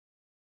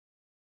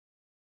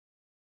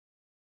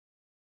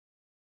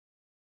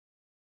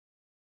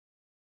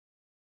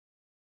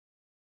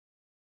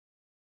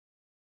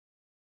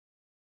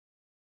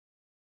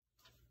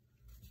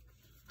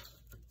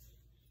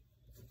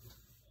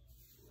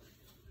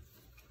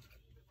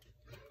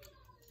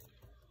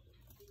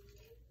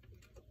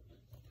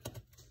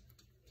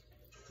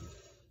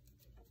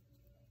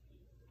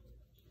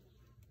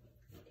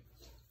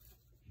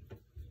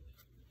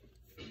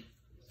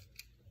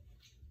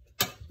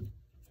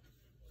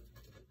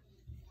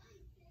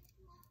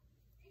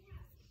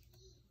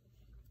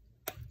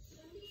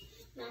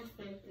That's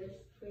my first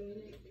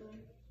prenatal.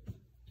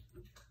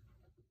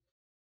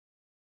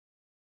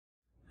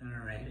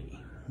 Alrighty,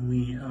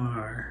 we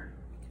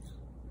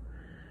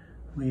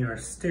are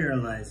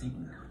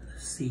sterilizing the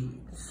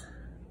seeds.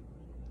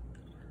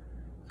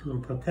 A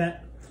little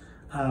pipette,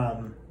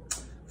 4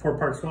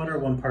 parts water,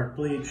 1 part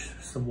bleach,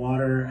 some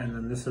water, and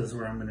then this is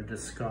where I'm going to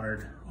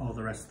discard all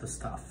the rest of the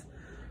stuff.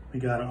 We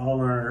got all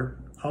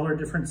our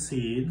different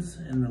seeds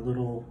in the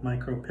little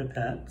micro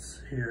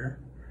pipettes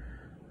here.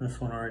 This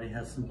one already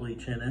has some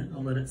bleach in it.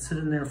 I'll let it sit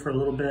in there for a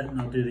little bit,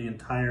 and I'll do the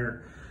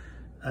entire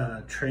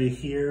tray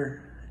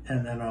here,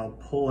 and then I'll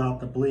pull out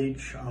the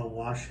bleach, I'll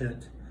wash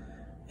it,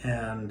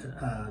 and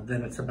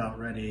then it's about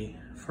ready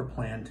for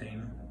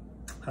planting.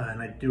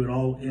 And I do it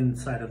all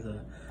inside of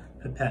the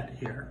pipette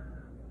here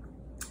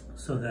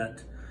so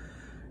that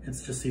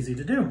it's just easy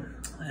to do.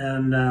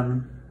 And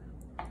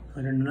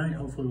later tonight,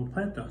 hopefully we'll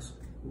plant those.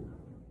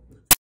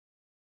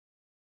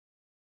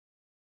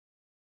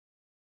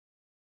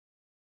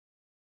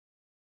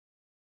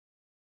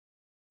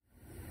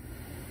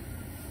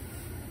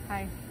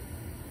 Hi.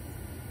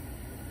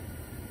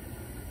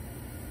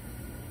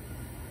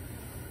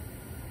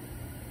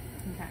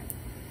 Okay.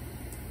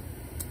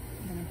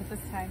 I'm gonna put this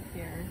tag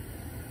here.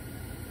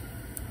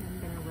 I'm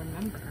gonna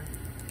remember.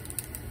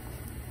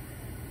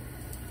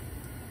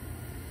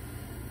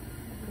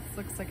 This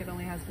looks like it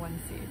only has 1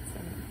 seed, so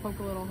I'm gonna poke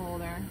a little hole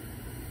there.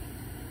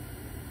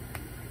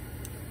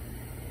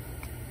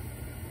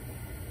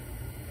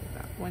 Get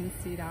that 1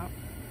 seed out.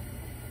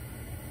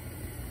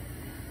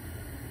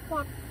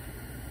 Plop.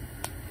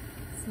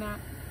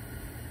 Snap.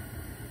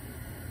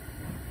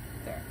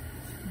 There.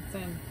 It's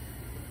in.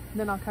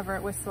 Then I'll cover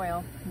it with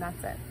soil, and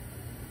that's it.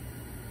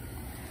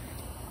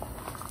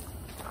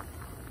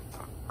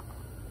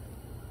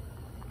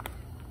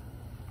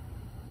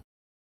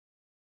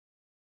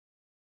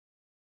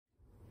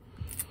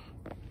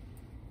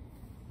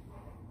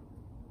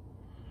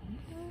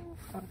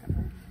 Okay.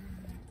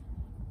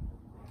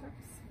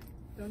 Oops.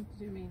 Don't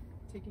do me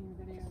taking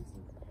videos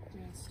and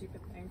doing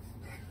stupid things.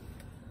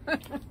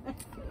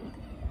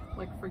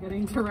 Like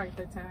forgetting to write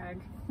the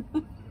tag.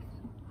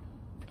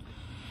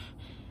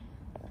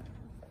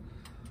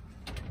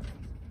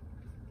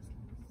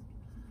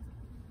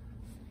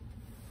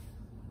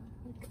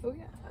 Oh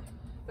yeah,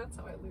 that's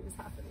how I lose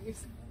half of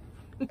these.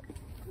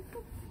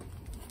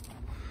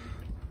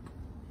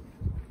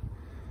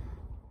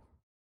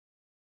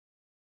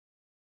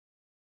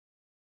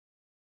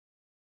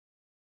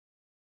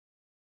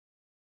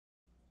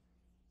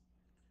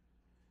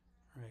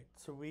 All right,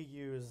 so we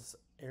use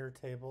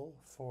Airtable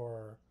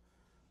for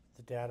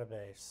the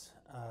database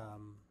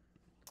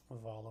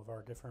of all of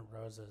our different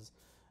roses.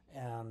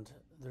 And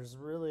there's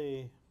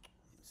really,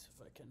 let's see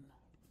if I can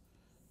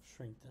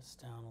shrink this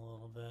down a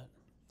little bit.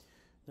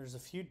 There's a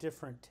few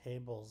different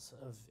tables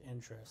of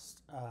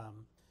interest.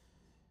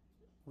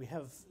 We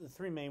have the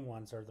 3 main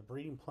ones are the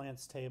breeding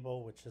plants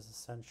table, which is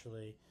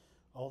essentially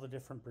all the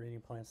different breeding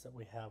plants that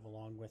we have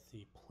along with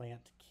the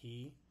plant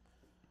key.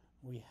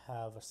 We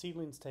have a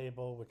seedlings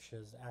table, which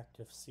is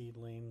active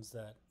seedlings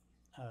that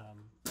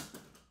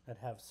that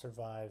have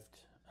survived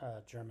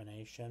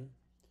germination.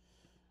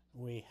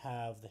 We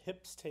have the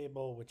hips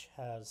table, which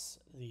has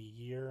the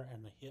year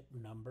and the hip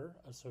number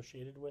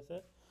associated with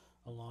it,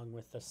 along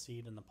with the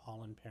seed and the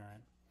pollen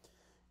parent.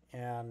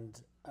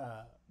 And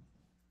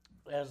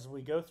as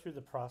we go through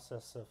the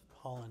process of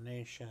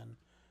pollination,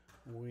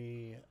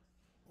 we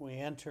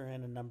enter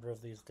in a number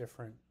of these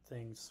different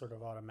things sort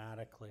of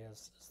automatically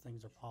as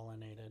things are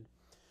pollinated.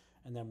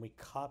 And then we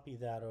copy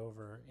that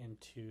over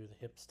into the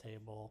hips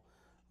table,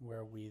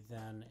 where we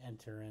then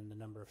enter in the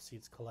number of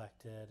seeds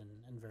collected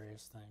and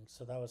various things.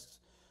 So that was,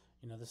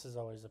 this is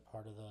always a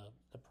part of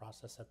the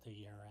process at the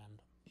year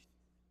end.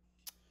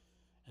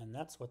 And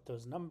that's what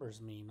those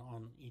numbers mean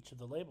on each of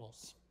the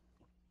labels.